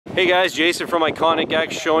Hey guys, Jason from Iconic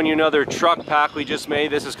X showing you another truck pack we just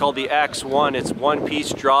made. This is called the X1. It's one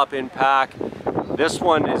piece drop-in pack. This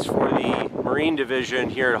one is for the Marine Division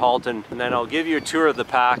here at Halton. And then I'll give you a tour of the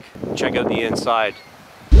pack, check out the inside.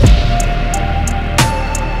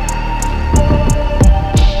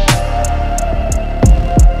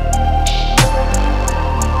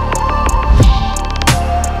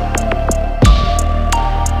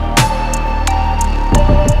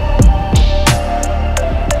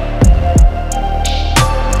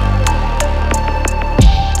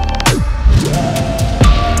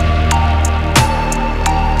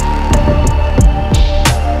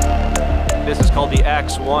 This is called the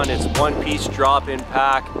X1. It's one piece drop-in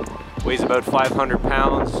pack, weighs about 500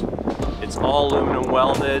 pounds. It's all aluminum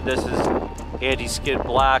welded. This is anti-skid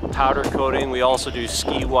black powder coating. We also do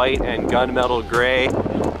ski white and gunmetal gray.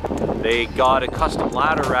 They got a custom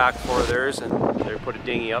ladder rack for theirs, and they put a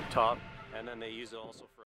dinghy up top, and then they use it also for